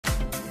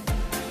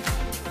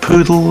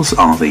Poodles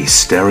are the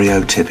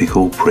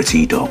stereotypical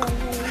pretty dog.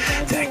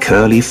 Their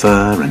curly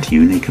fur and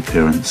unique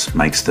appearance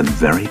makes them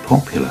very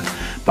popular,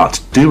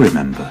 but do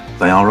remember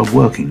they are a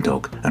working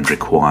dog and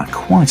require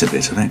quite a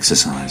bit of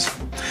exercise.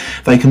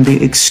 They can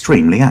be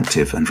extremely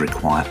active and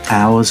require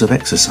hours of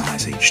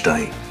exercise each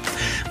day.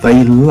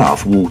 They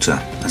love water,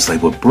 as they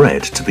were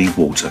bred to be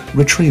water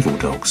retrieval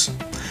dogs.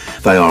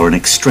 They are an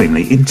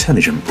extremely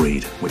intelligent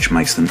breed, which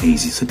makes them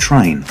easy to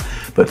train,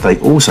 but they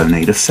also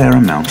need a fair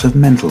amount of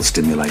mental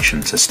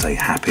stimulation to stay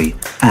happy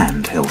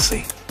and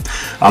healthy.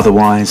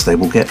 Otherwise, they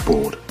will get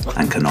bored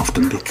and can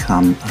often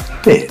become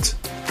a bit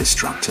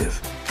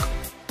destructive.